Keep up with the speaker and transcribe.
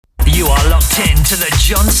You are locked in to the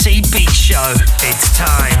John C. Beat Show. It's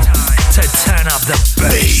time to turn up the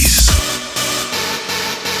bass.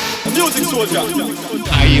 Music soldier.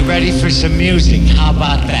 Are you ready for some music? How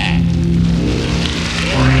about that?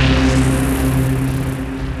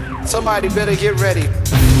 Somebody better get ready.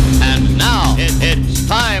 And now it's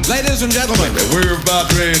time. Ladies and gentlemen, we're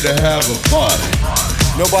about ready to have a party.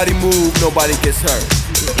 Nobody move, nobody gets hurt.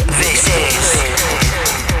 This is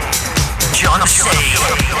John C.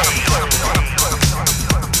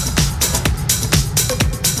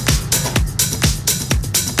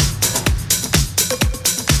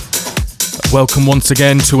 Welcome once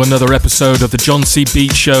again to another episode of the John C.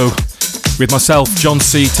 Beat Show with myself, John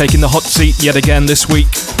C, taking the hot seat yet again this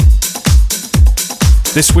week.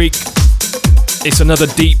 This week, it's another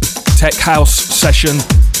deep tech house session.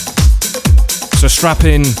 So strap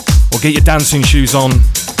in or get your dancing shoes on,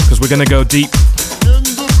 because we're going to go deep. In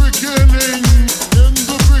the beginning,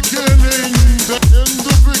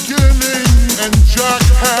 and Jack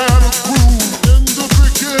had a crew. In the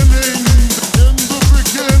beginning,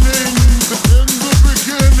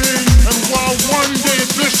 and while one day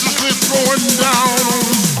viciously throwing down on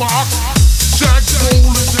his box, Jack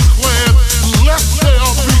boldly declared, "Let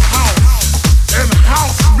there be house," and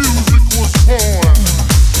house music was born.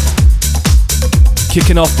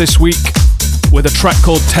 Kicking off this week with a track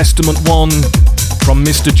called Testament 1 from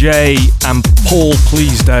Mr. J and Paul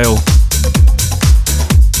Pleasdale.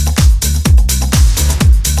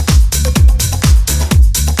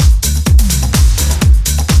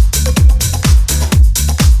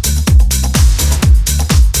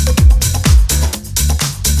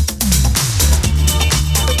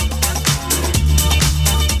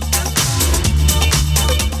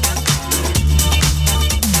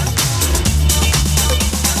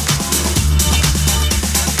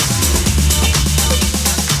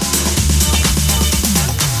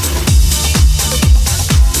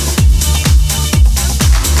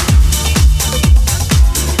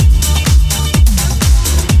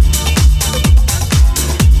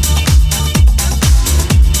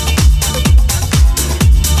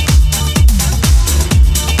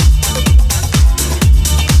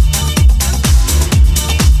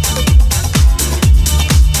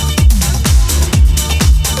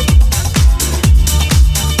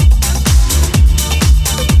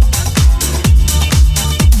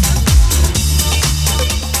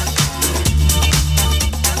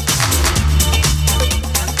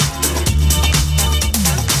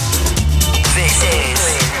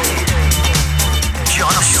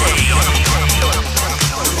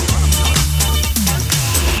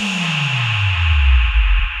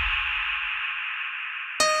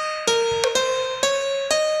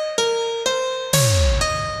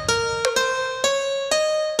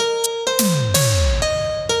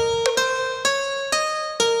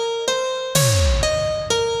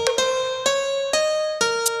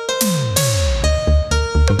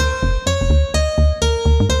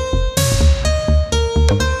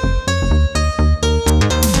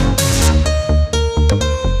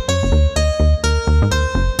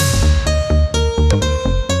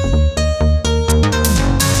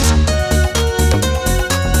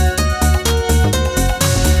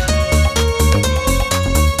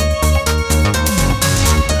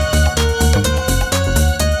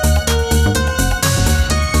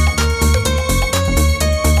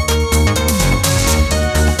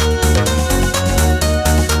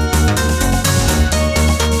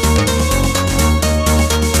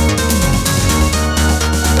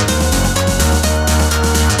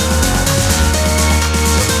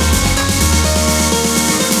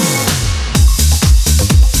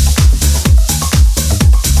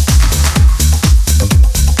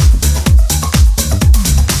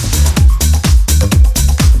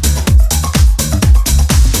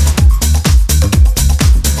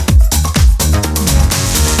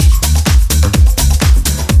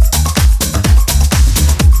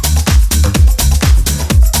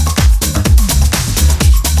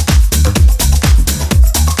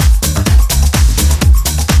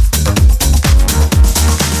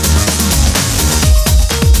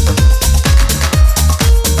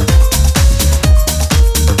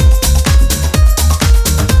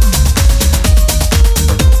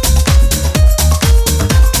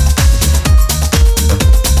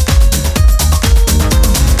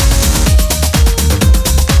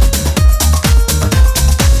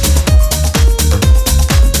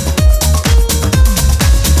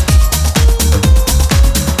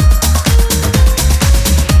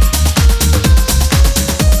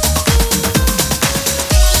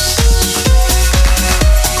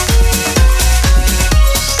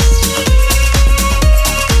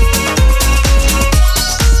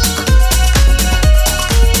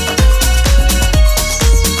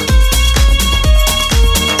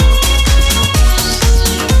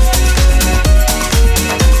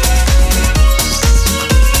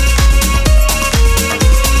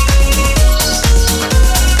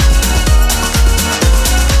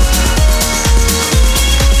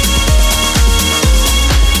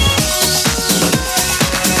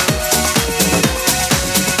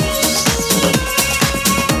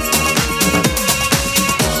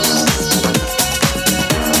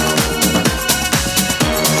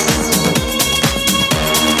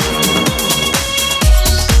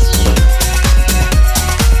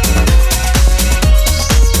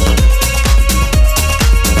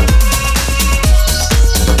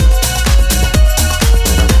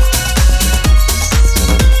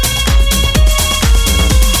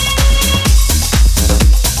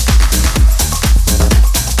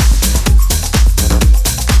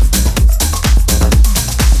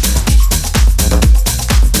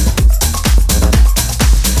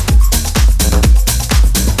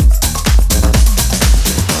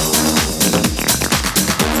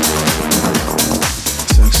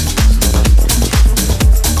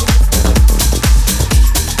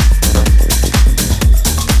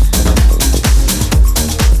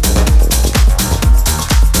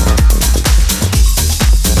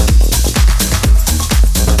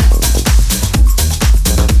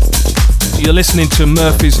 You're listening to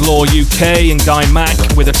Murphy's Law UK and Guy Mack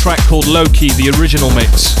with a track called Loki, the original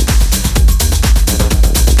mix.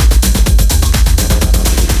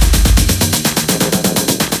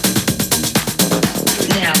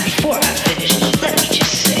 Now, before I finish, let me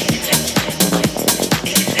just say,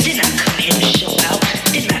 I did not come here to show out,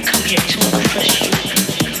 did not come here to impress you.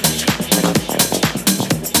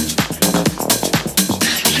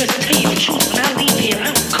 Because to tell you the truth, when I leave here,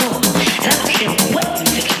 I'm cold, and I don't care what you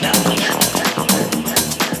think about me.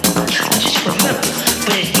 Just remember,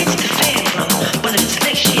 when it hits the fan, brother, whether it's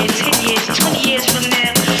next year, 10 years, 20 years from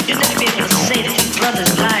now, you'll never be able to say that these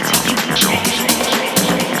brothers lied to you.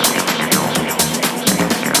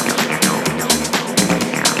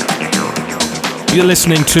 You're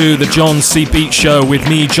listening to the John C. Beat Show with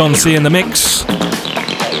me, John C. in the mix,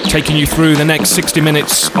 taking you through the next 60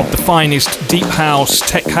 minutes of the finest deep house,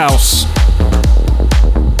 tech house,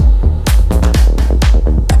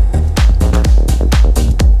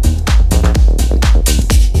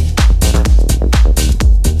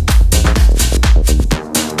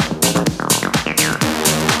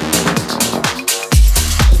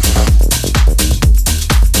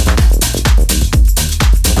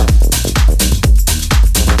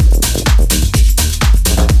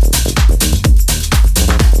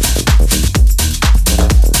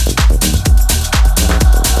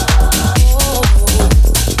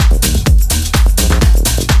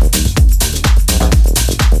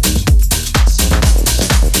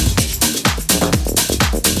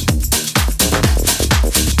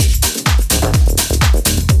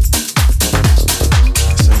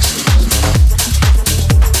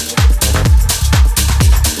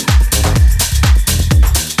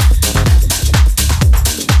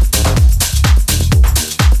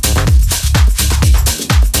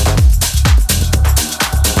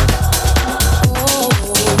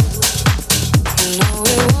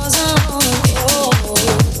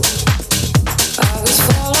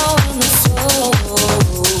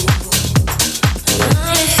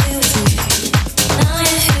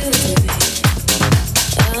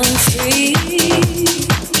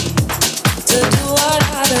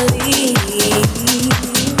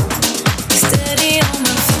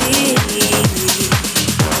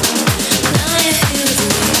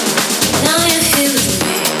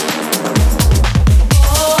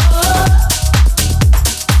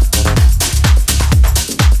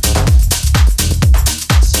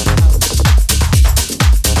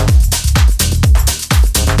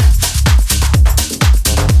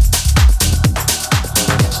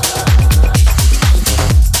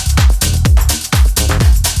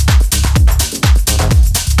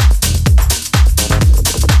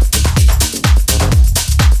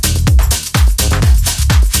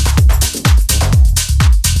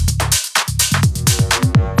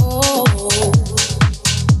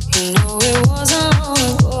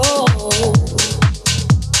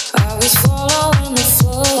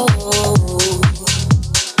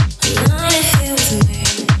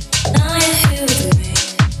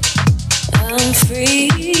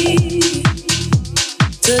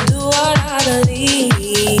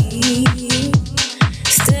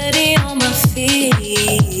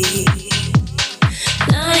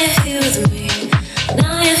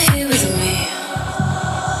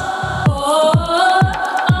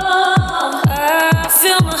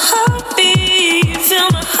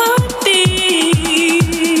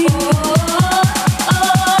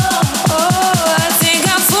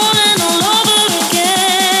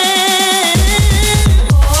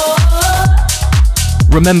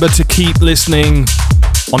 Remember to keep listening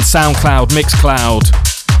on SoundCloud, Mixcloud.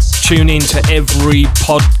 Tune in to every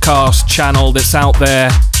podcast channel that's out there,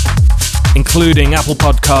 including Apple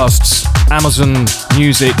Podcasts, Amazon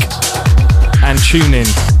Music, and TuneIn.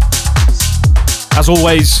 As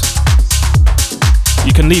always,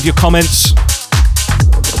 you can leave your comments.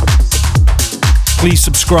 Please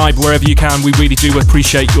subscribe wherever you can. We really do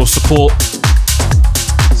appreciate your support.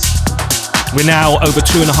 We're now over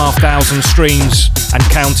 2,500 streams and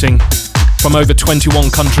counting from over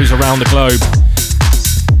 21 countries around the globe.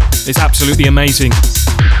 It's absolutely amazing.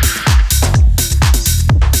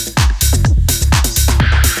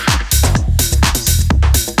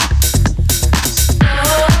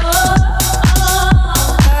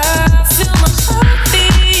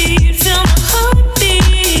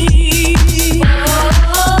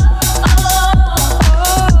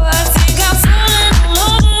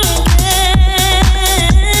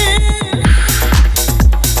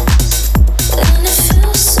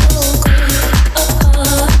 Feels so good.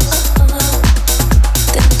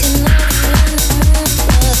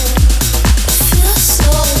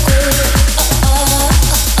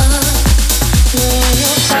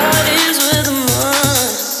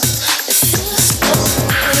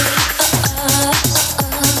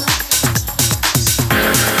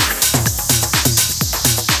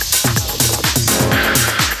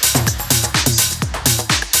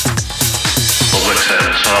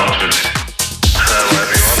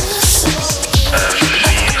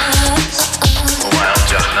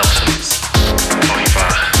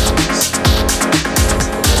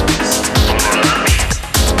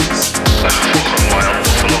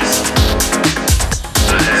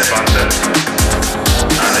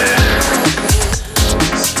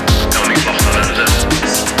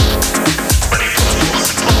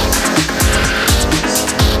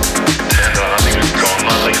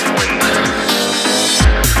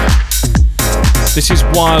 This is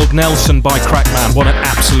Wild Nelson by Crackman. What an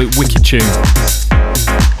absolute wicked tune.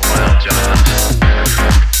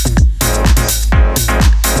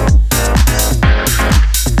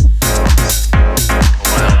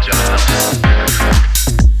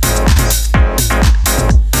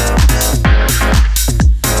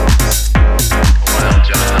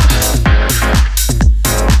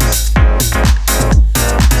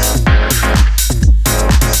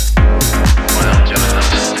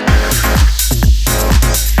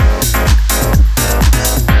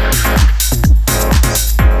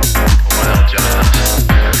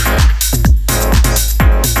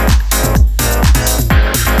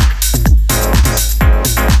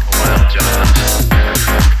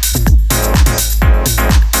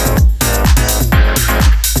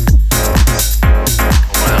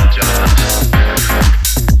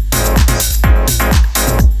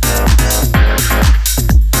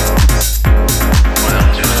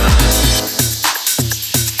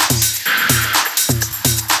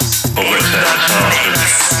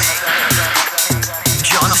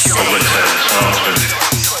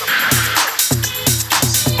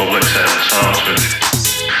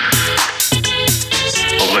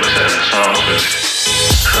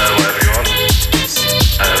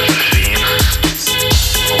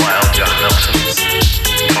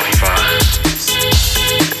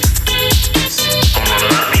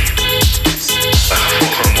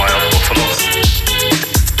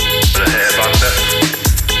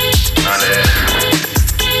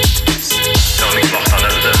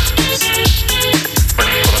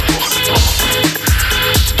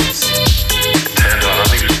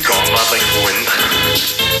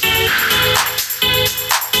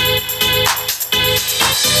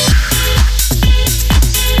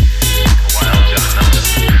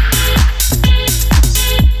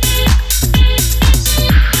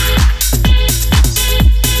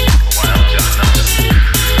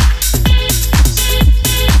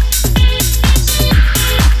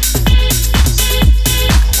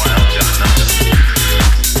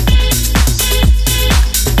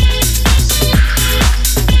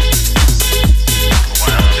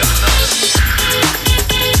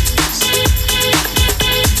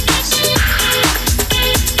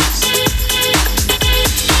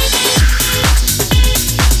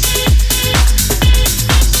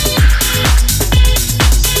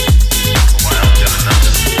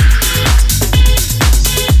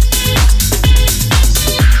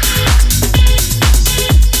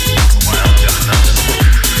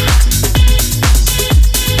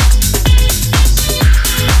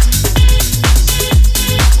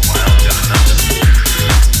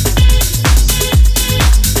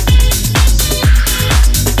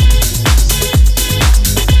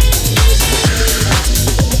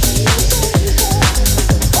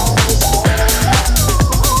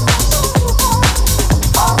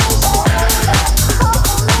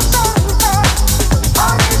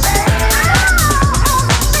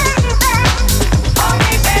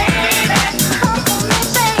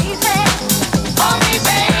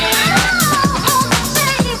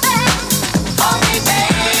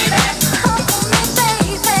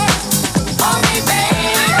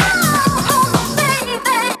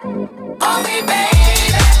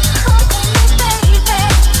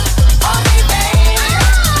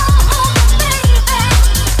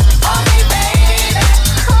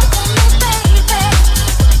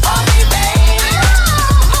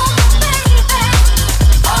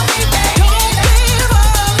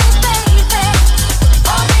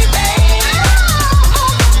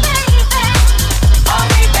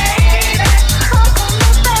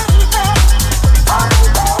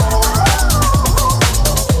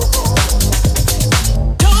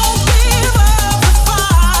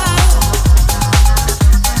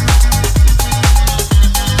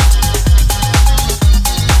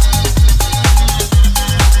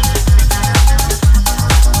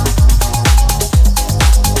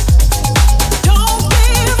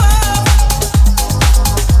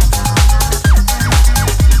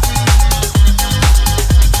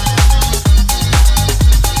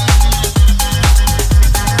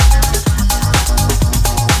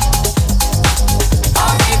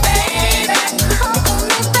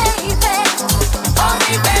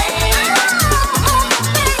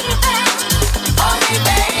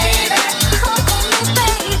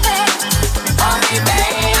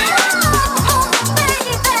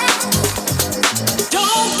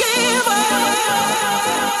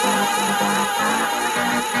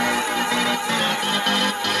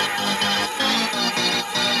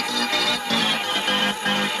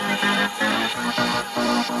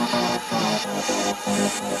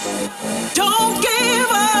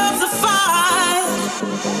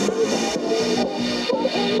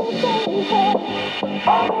 Don't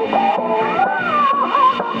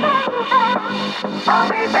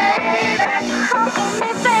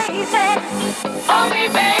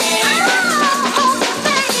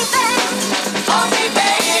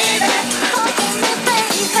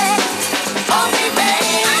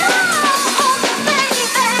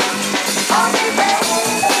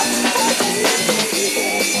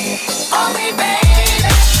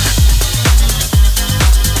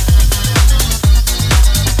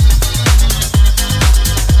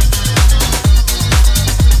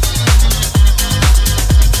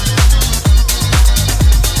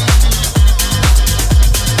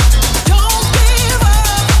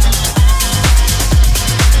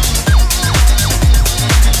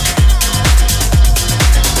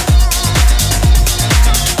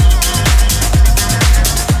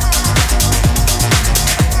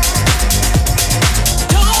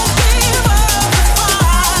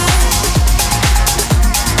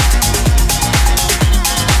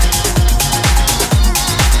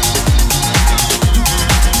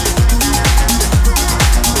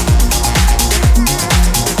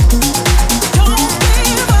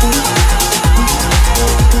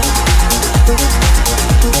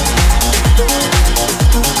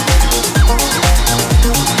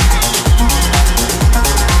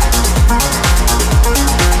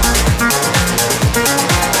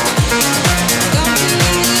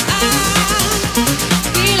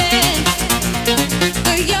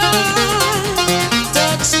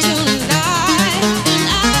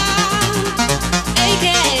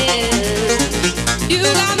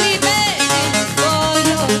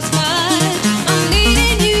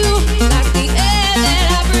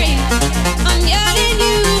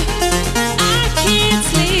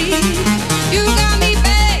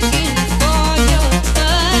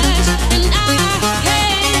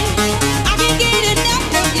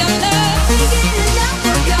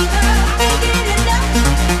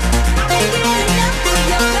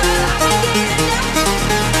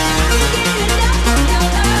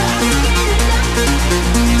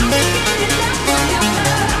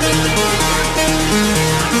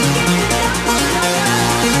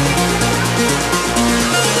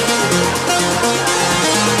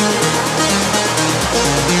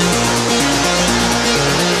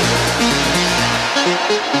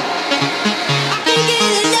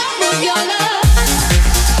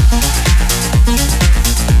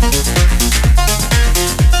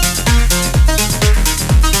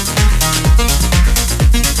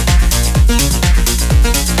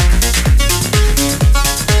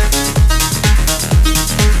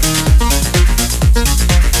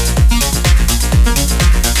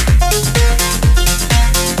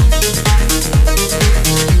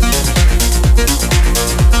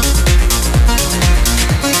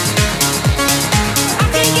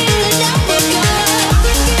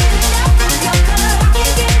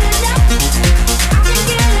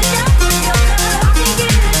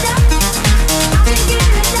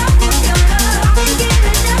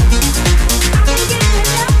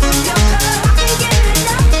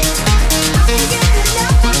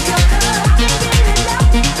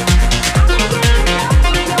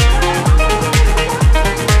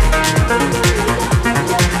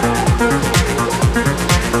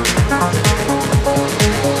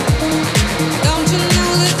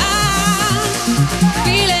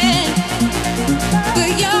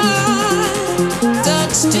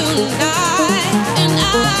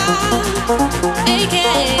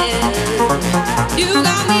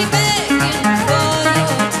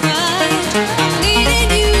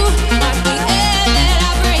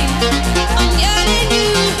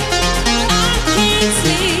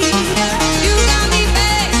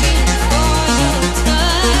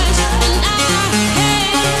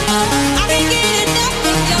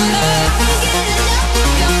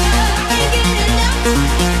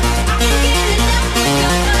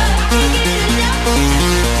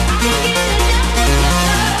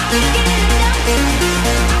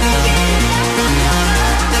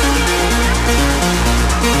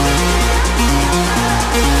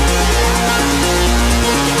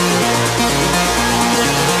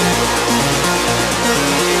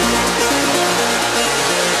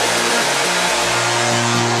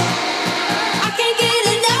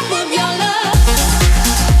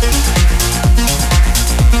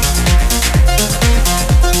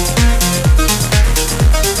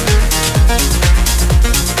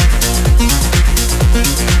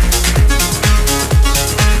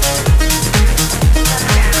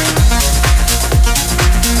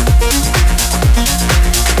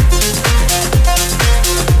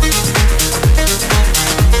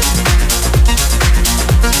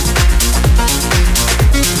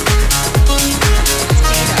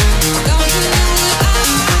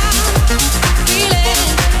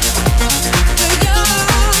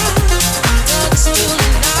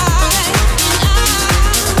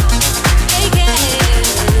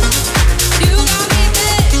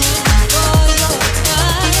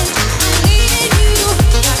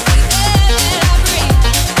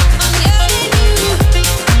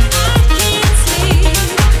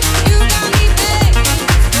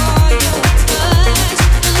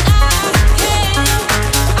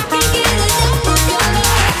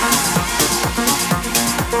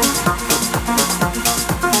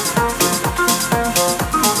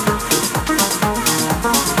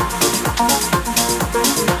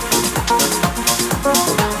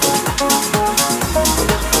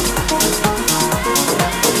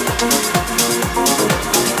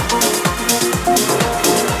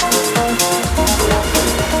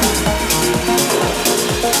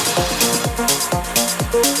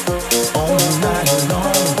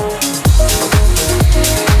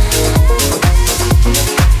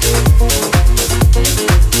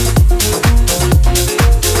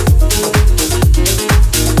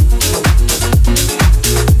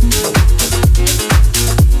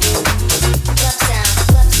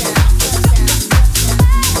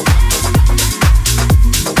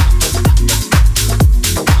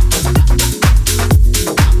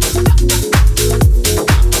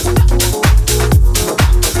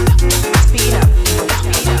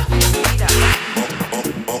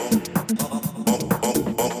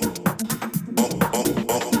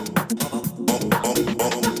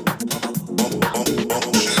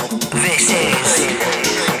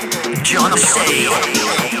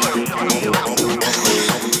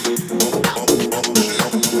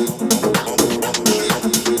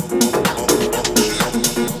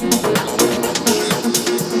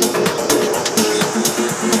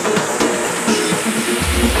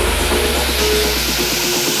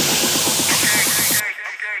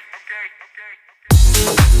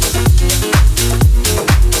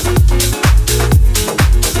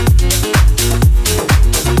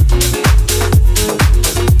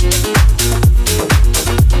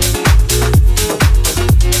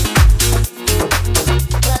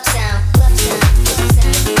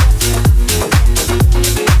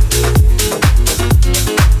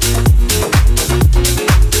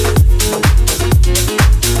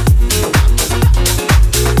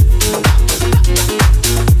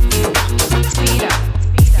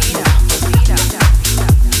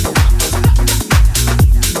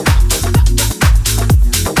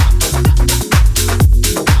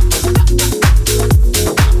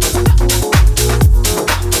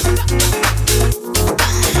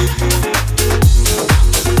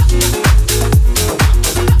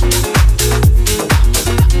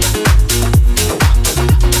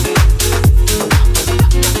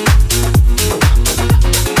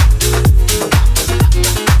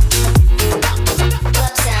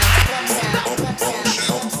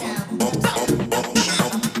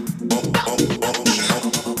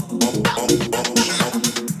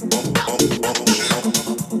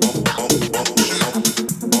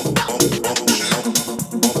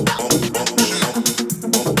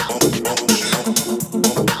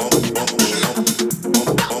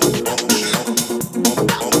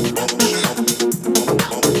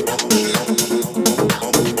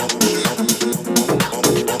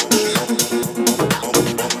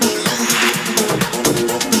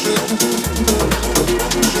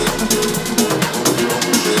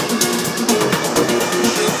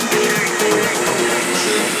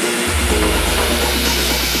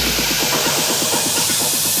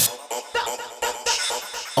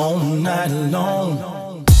The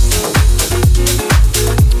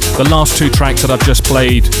last two tracks that I've just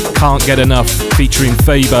played, Can't Get Enough, featuring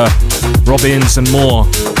Faber, Robbins and more.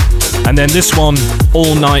 And then this one,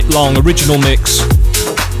 All Night Long, original mix.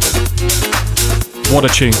 What a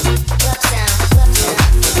tune.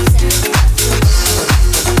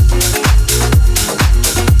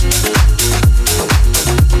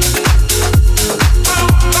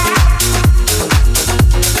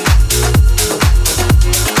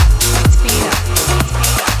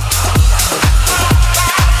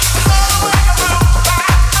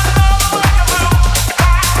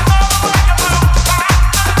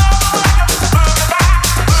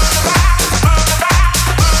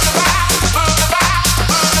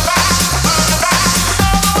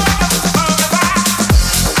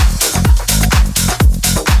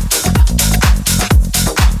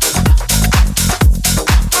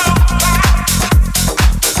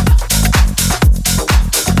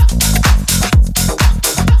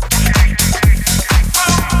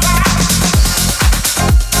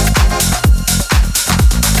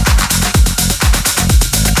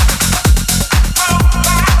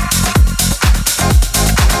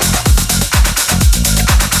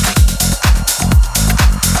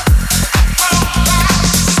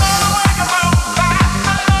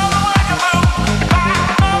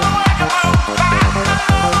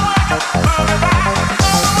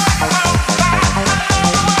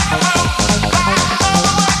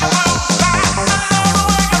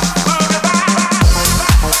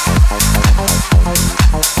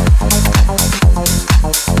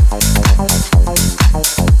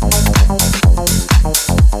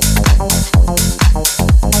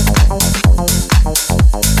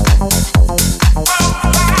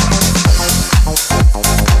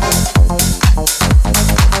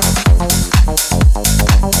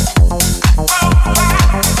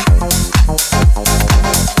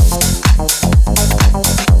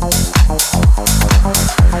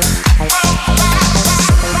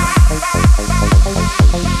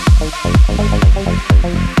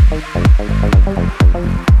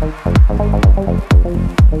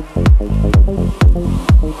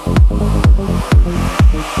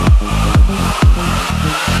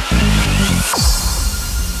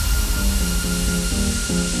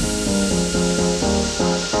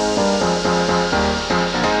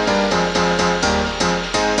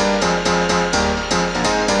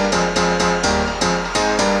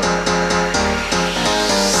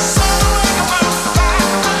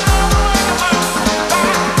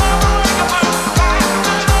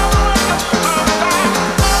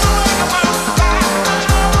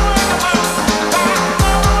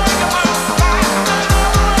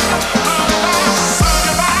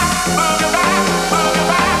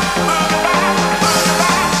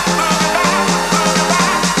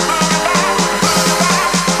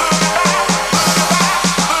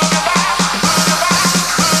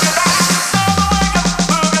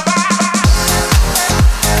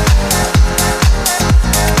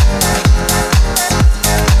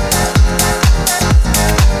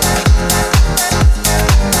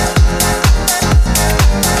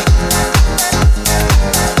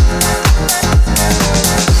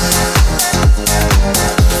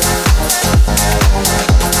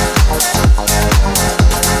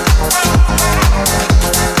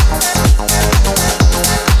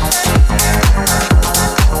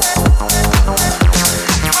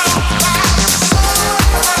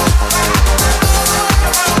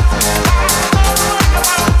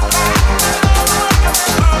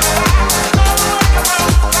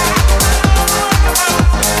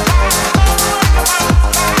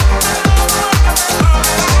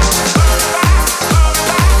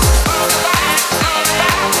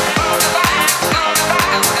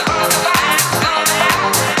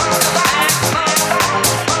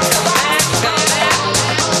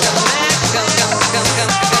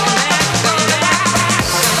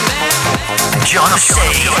 John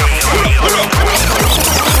C.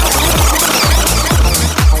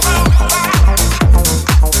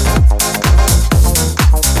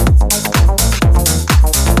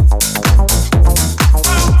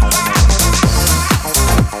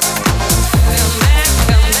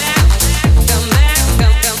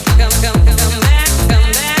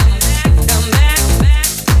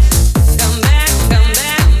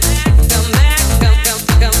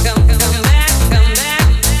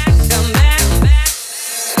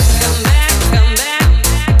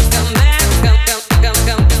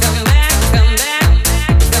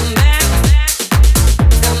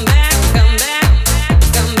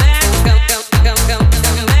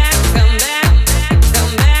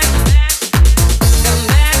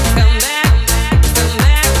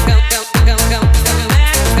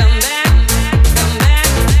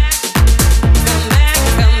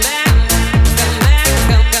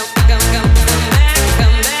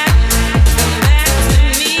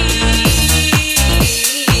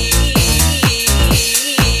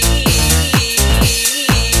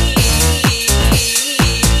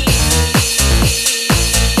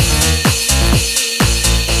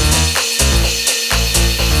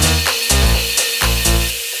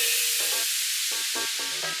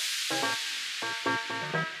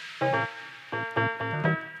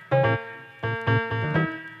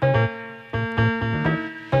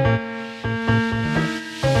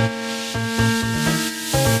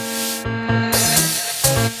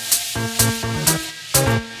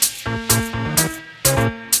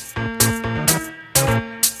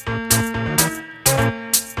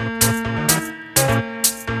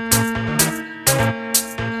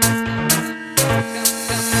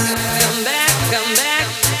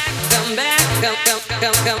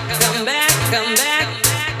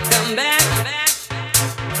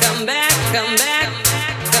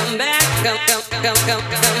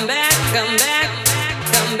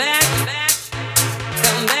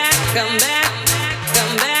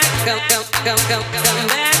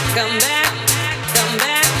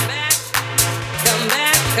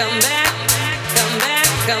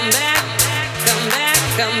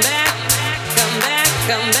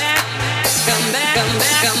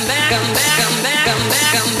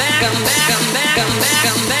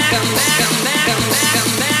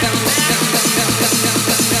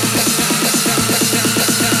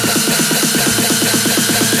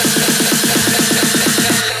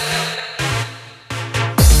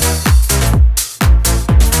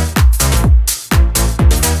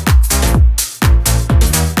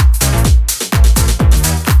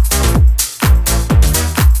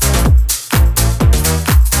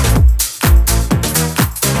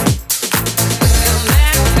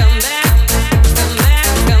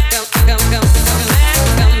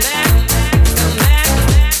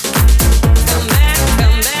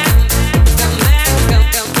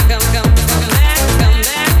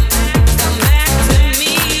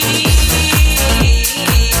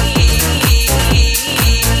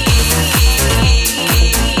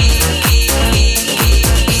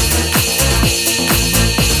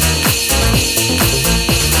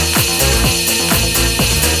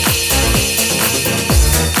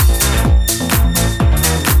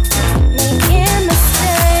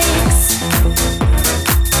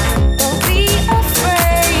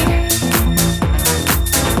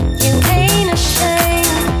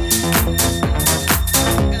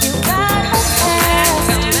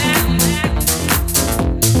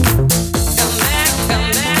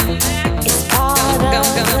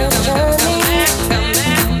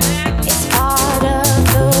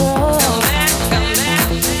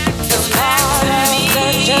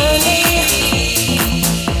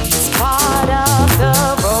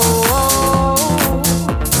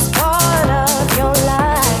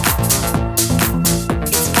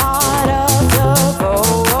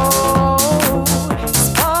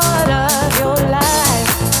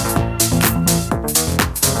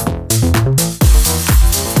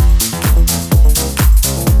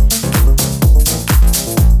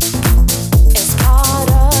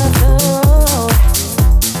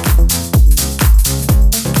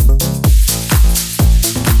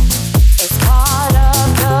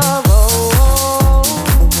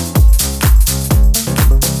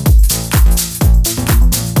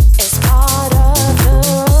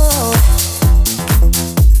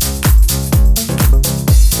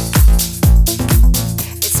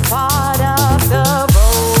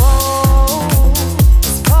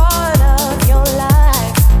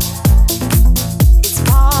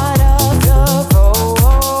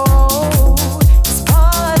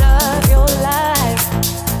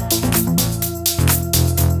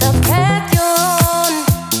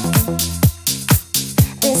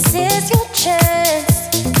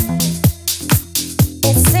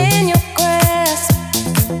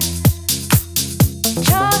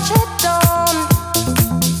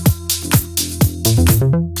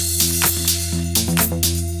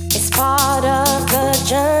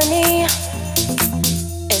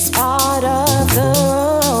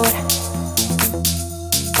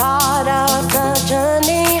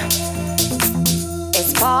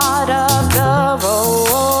 part of the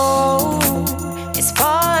road. It's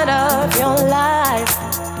part of your life.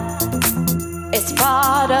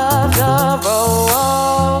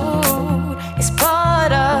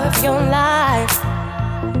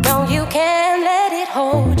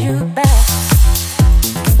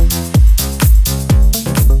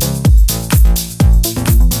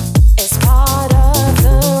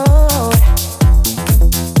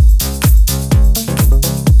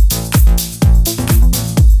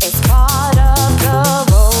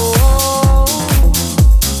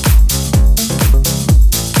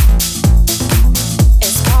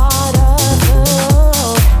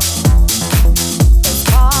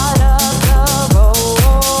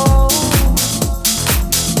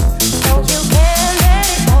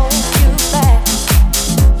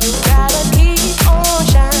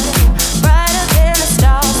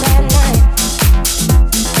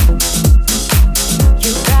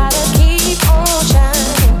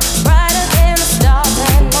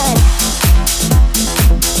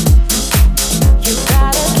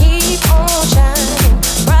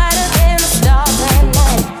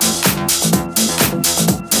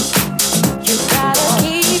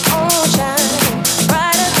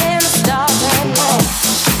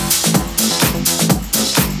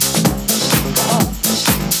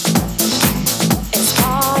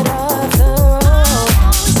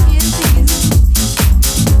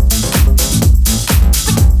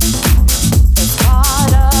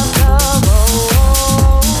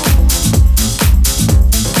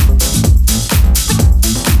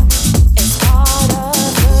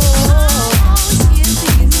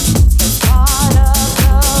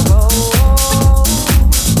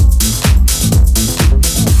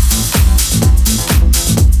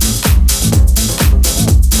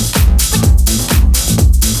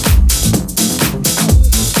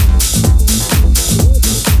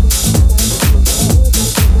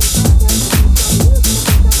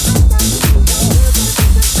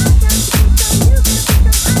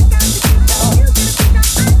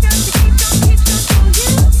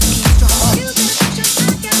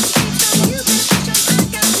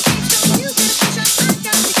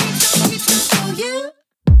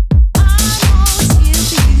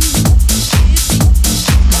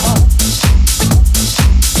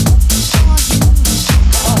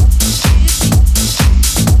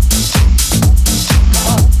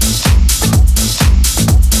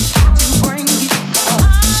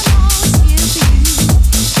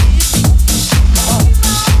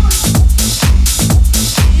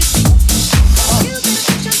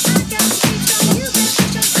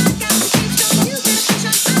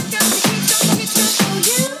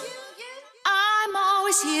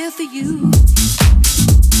 always here for you.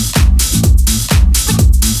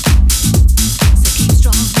 So keep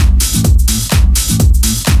strong.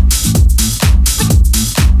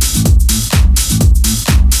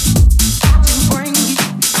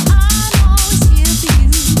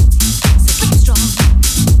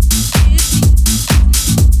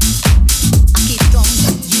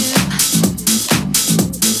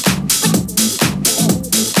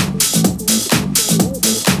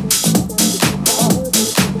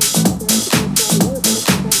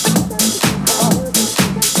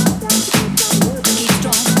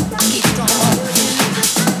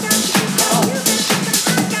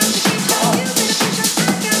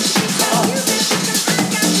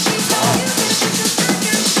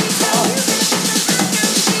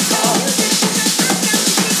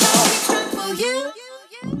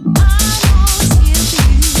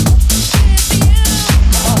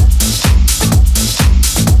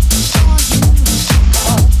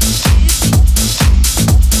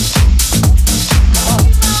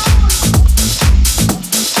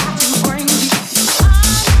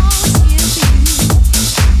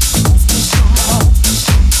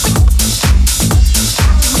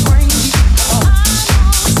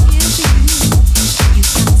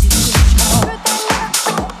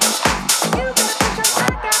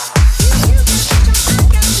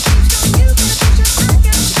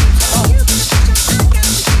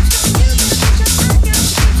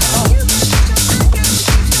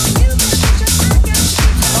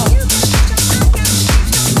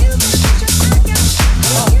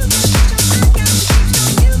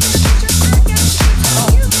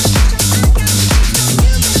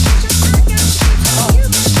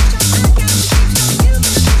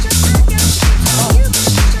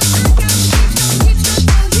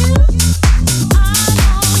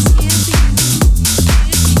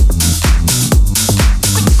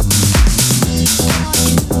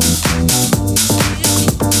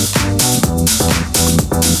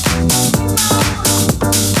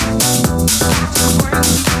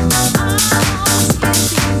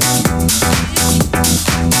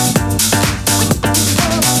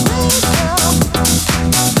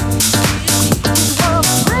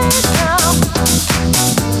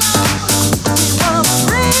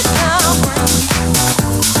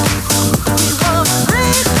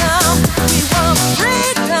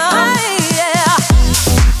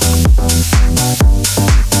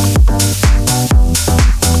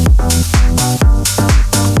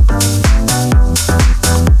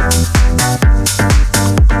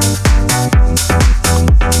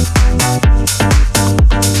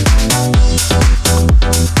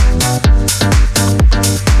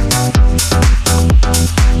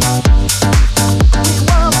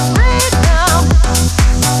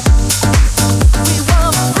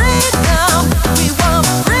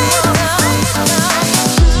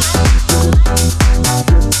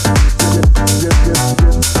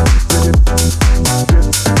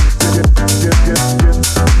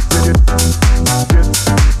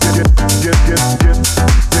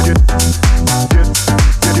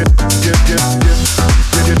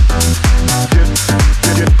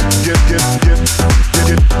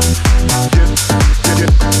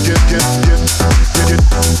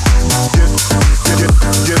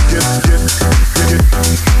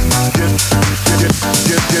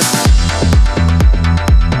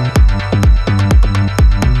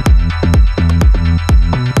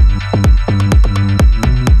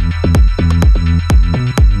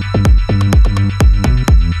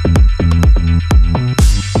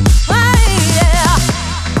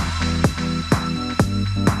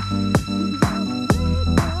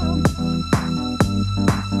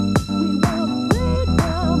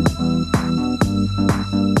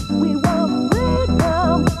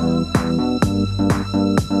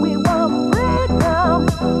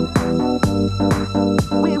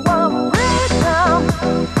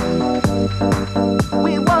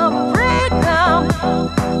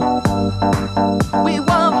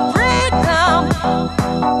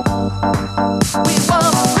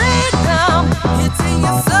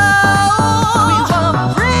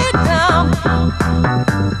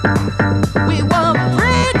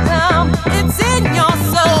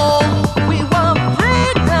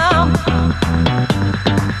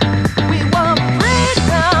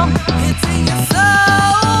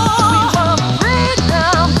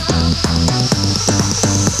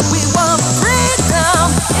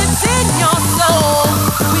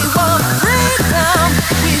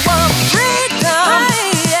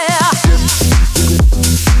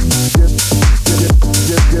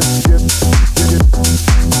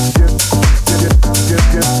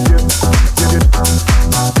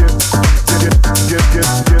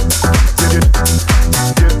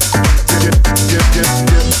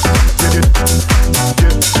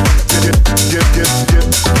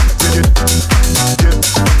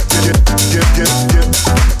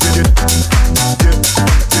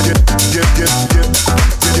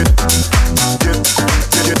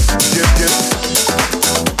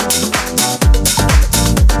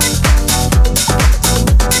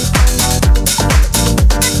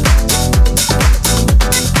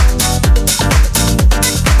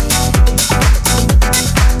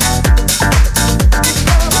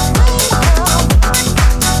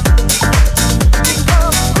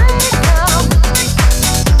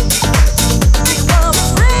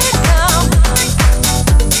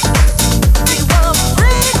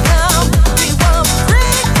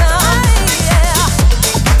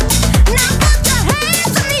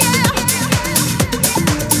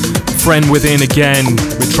 friend within again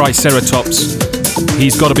with Triceratops.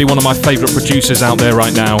 He's got to be one of my favourite producers out there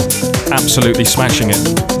right now. Absolutely smashing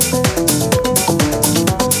it.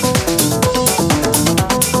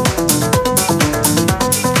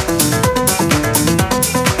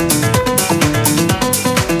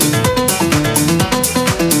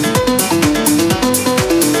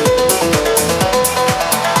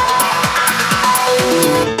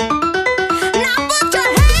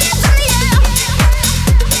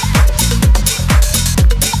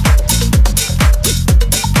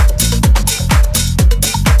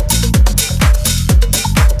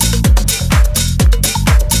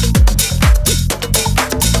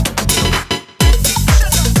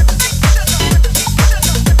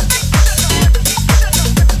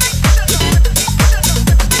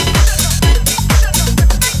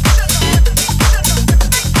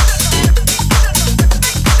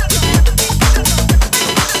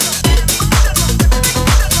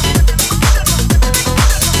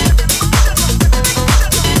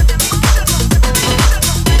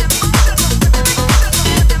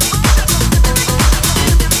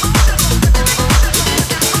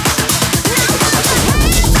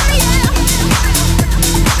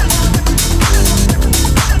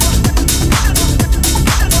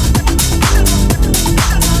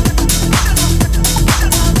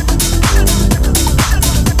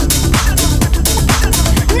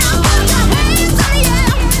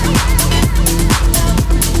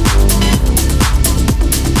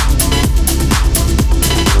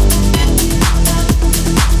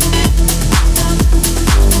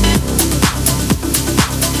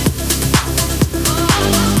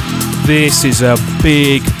 This is a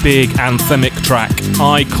big, big anthemic track.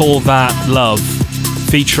 I call that Love,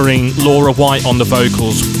 featuring Laura White on the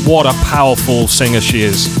vocals. What a powerful singer she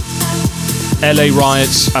is. LA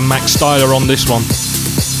Riots and Max Styler on this one.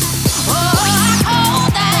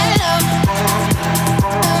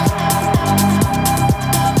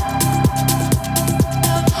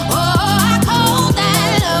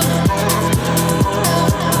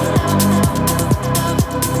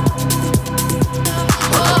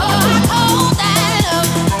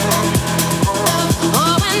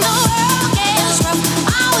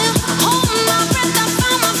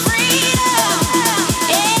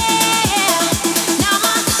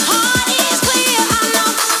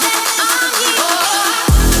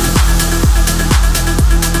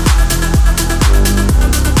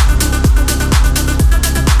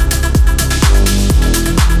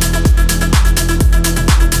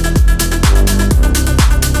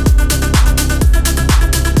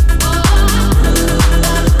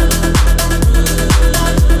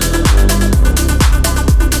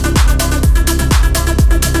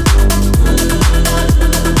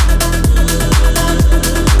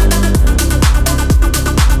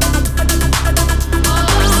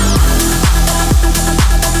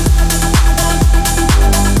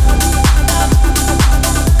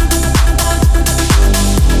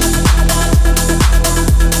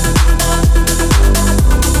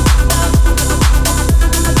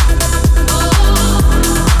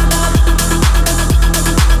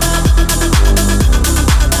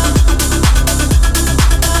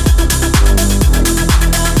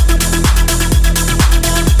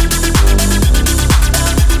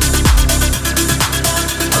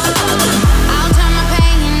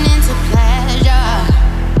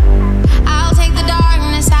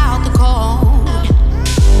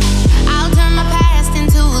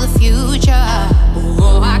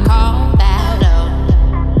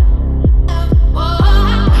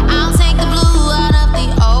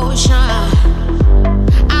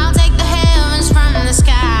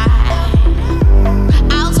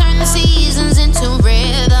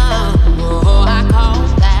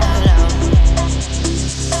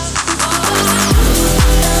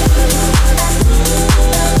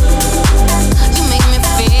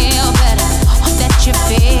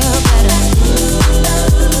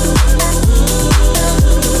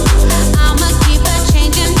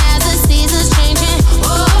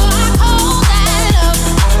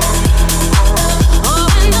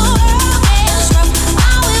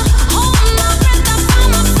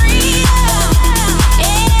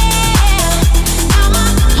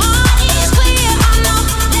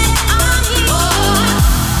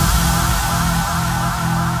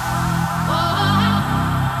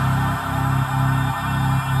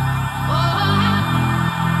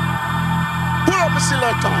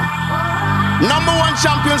 Number one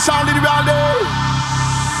champion sound in the world.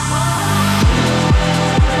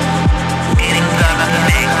 In the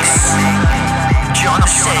mix, John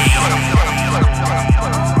C.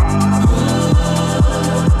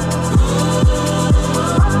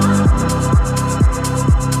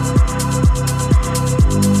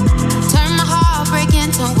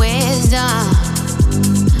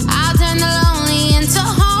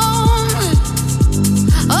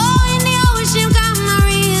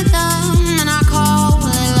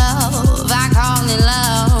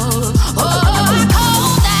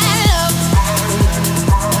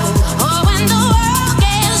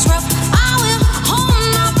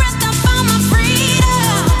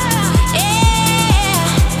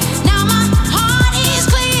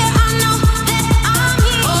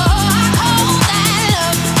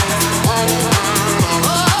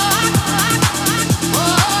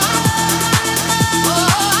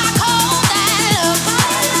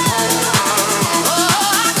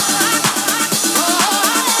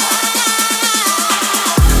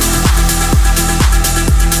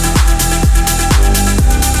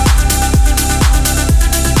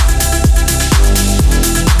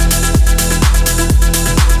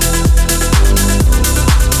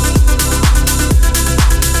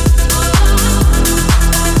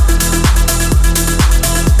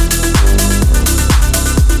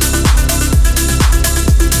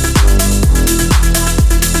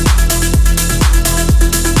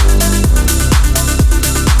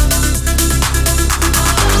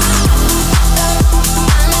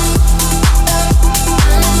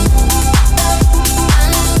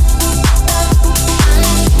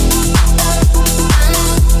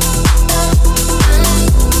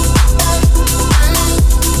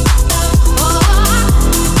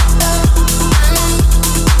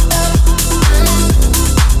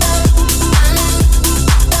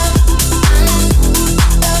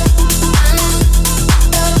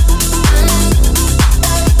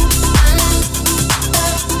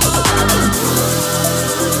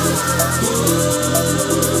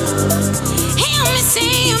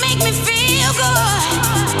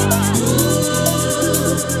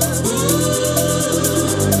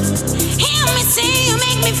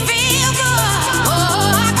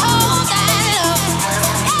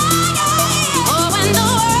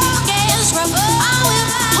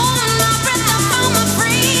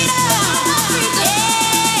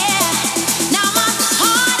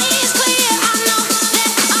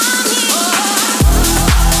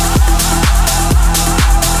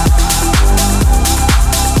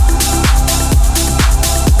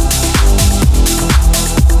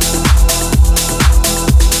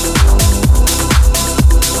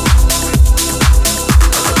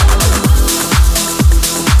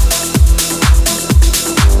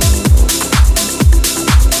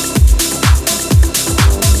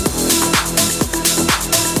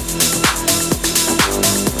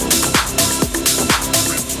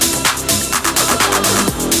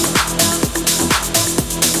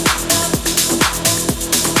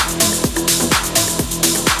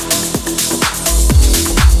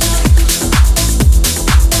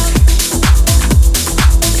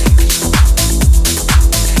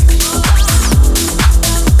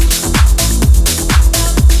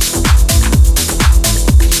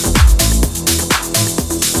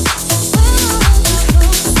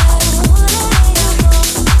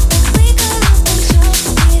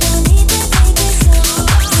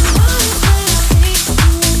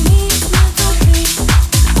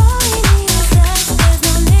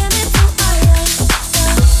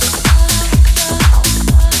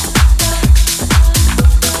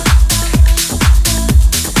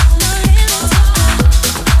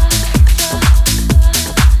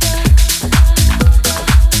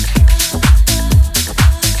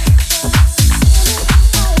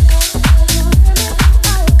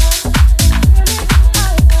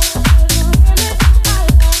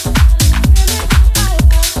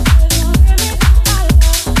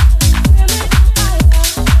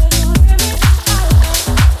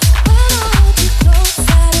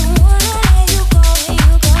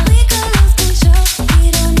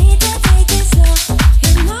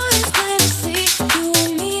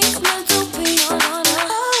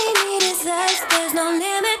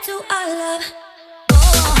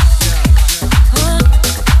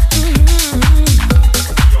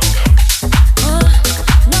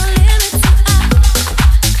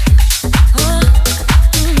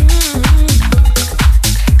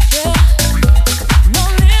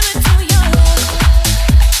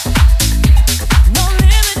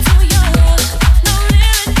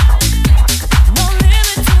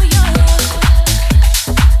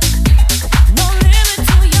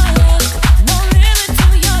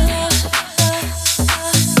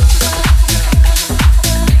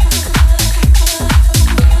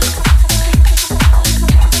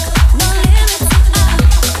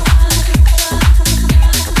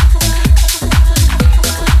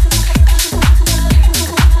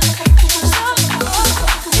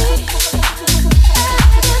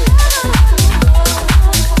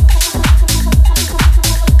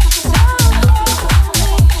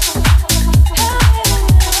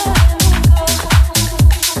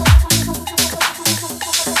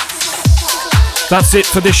 That's it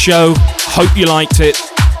for this show. Hope you liked it.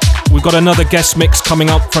 We've got another guest mix coming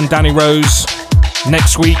up from Danny Rose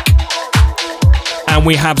next week. And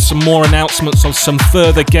we have some more announcements of some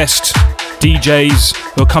further guest DJs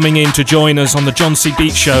who are coming in to join us on the John C.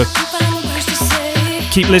 Beat Show.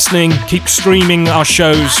 Keep listening, keep streaming our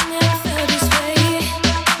shows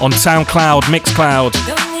on SoundCloud, Mixcloud,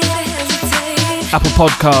 Apple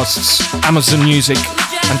Podcasts, Amazon Music,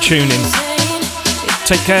 and TuneIn.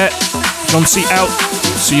 Take care. John C. out.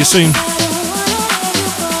 See you soon.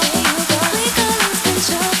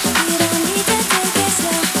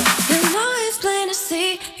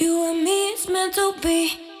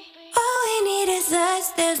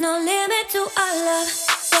 There's no limit to our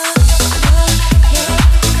love.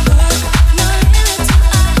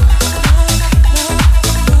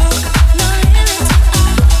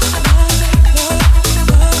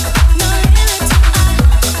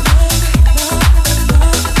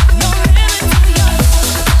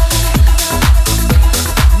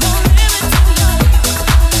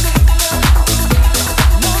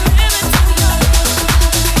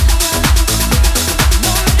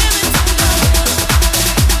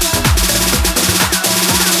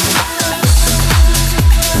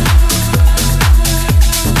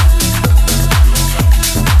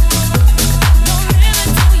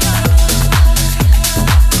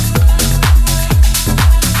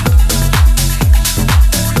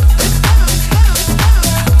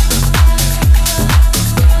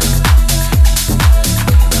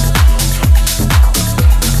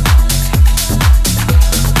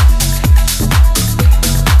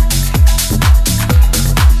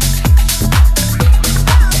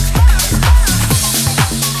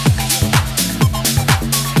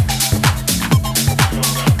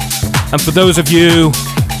 And for those of you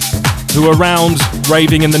who were around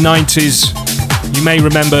raving in the 90s, you may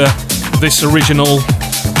remember this original.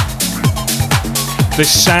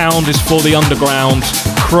 This sound is for the underground.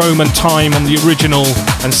 Chrome and Time on the original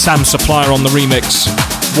and Sam Supplier on the remix.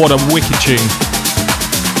 What a wicked tune.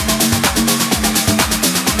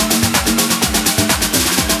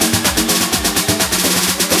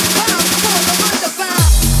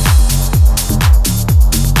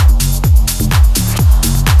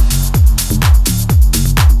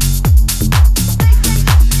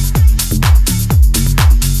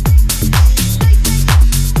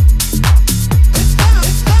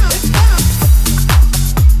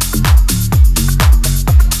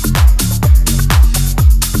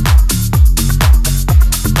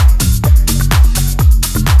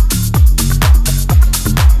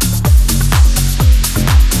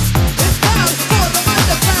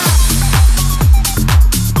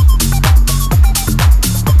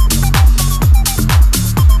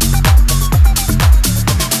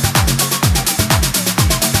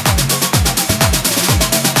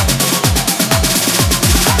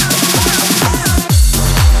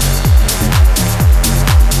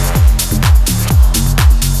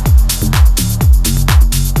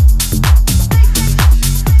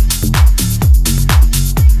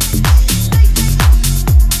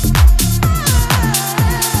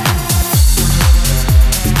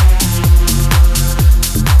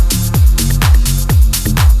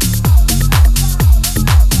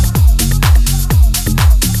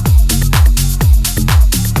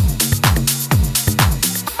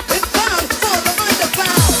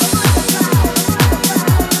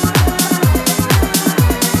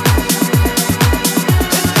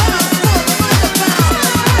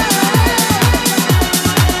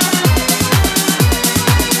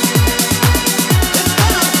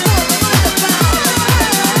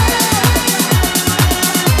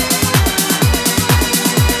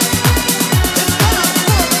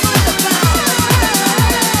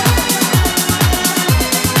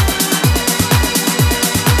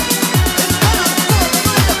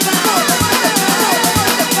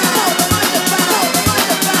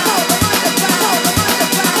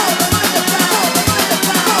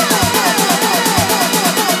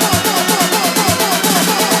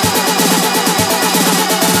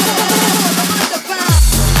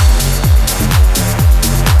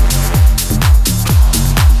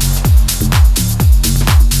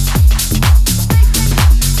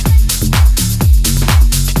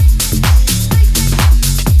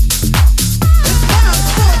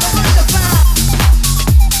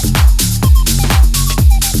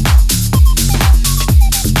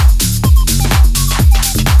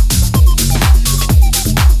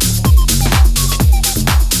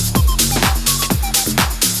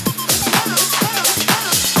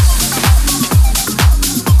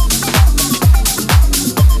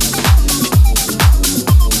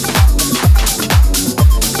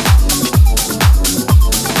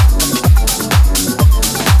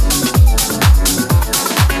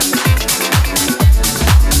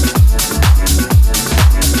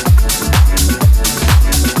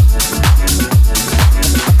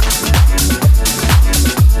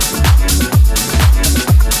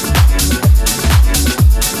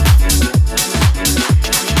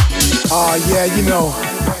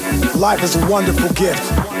 Life is a wonderful gift,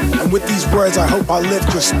 and with these words I hope I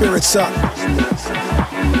lift your spirits up.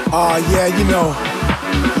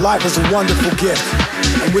 Life is a wonderful gift,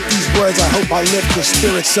 and with these words I hope I lift your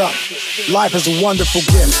spirits up. Life is a wonderful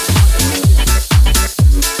gift.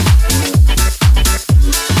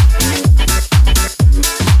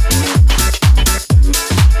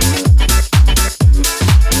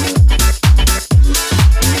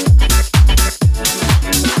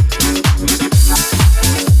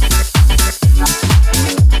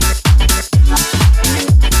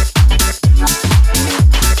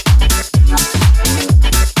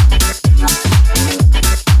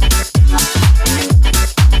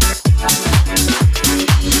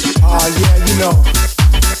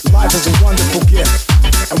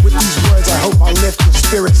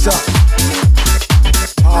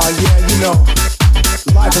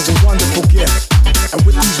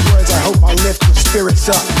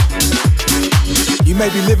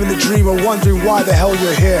 Wondering why the hell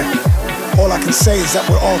you're here. All I can say is that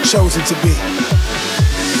we're all chosen to be.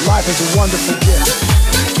 Life is a wonderful gift.